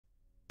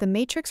The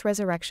Matrix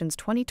Resurrections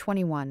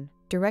 2021,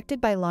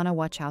 directed by Lana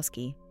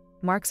Wachowski,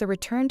 marks a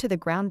return to the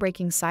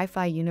groundbreaking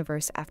sci-fi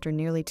universe after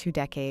nearly 2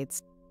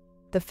 decades.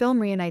 The film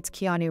reunites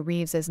Keanu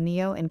Reeves as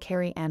Neo and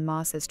Carrie-Anne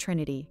as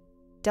Trinity,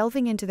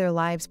 delving into their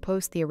lives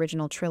post the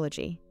original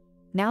trilogy,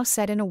 now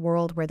set in a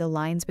world where the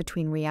lines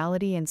between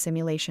reality and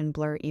simulation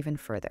blur even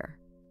further.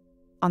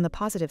 On the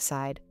positive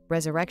side,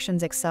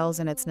 Resurrections excels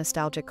in its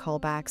nostalgic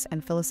callbacks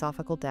and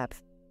philosophical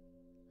depth.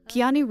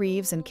 Keanu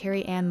Reeves and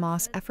Carrie-Anne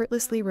Moss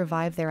effortlessly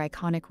revive their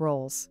iconic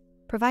roles,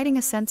 providing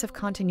a sense of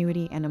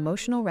continuity and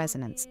emotional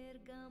resonance.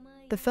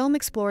 The film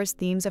explores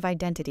themes of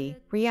identity,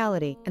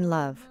 reality, and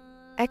love,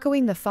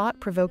 echoing the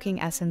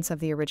thought-provoking essence of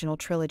the original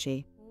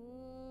trilogy.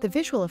 The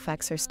visual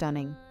effects are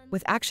stunning,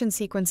 with action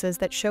sequences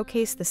that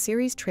showcase the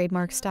series'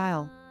 trademark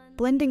style,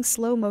 blending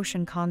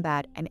slow-motion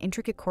combat and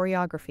intricate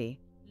choreography.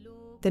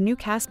 The new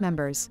cast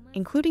members,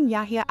 including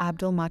Yahya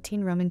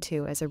Abdul-Mateen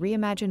Romantu as a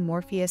reimagined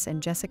Morpheus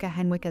and Jessica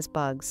Henwick as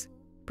Bugs,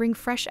 bring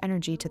fresh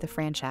energy to the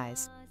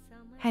franchise.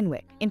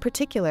 Henwick, in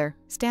particular,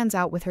 stands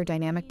out with her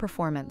dynamic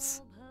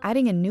performance,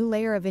 adding a new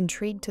layer of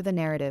intrigue to the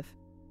narrative.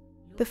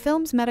 The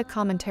film's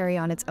meta-commentary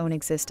on its own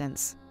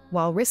existence,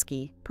 while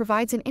risky,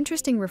 provides an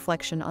interesting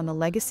reflection on the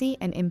legacy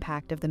and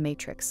impact of the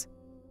Matrix.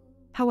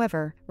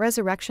 However,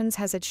 Resurrections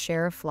has its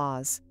share of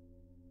flaws.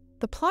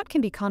 The plot can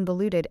be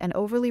convoluted and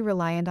overly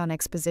reliant on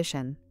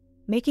exposition,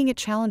 making it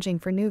challenging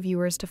for new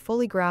viewers to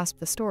fully grasp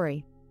the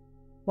story.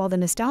 While the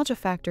nostalgia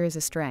factor is a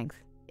strength,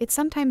 it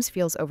sometimes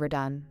feels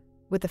overdone,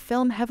 with the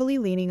film heavily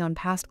leaning on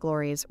past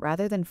glories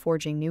rather than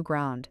forging new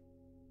ground.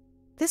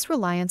 This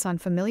reliance on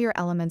familiar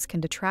elements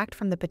can detract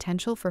from the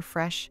potential for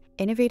fresh,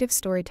 innovative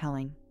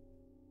storytelling.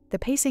 The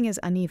pacing is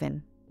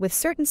uneven, with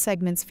certain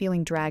segments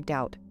feeling dragged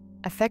out,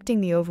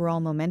 affecting the overall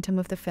momentum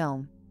of the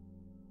film.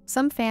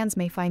 Some fans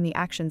may find the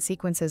action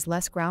sequences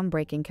less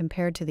groundbreaking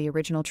compared to the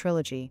original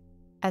trilogy,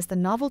 as the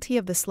novelty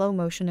of the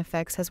slow-motion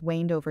effects has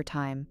waned over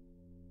time.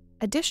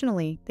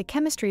 Additionally, the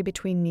chemistry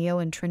between Neo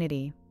and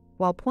Trinity,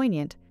 while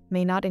poignant,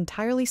 may not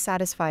entirely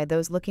satisfy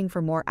those looking for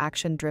more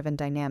action-driven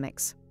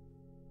dynamics.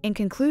 In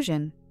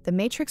conclusion, The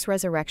Matrix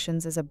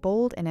Resurrections is a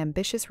bold and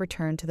ambitious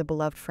return to the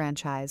beloved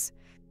franchise,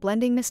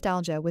 blending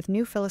nostalgia with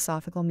new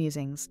philosophical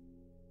musings.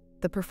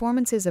 The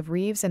performances of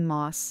Reeves and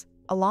Moss,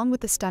 along with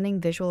the stunning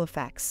visual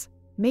effects,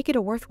 make it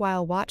a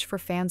worthwhile watch for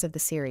fans of the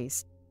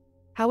series.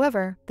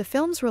 However, the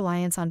film's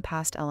reliance on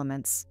past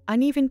elements,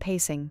 uneven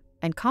pacing,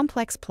 and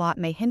complex plot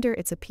may hinder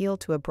its appeal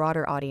to a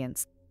broader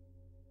audience.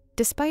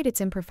 Despite its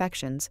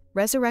imperfections,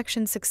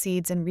 Resurrection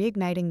succeeds in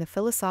reigniting the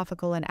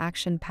philosophical and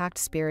action-packed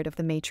spirit of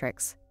The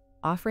Matrix,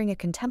 offering a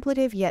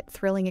contemplative yet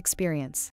thrilling experience.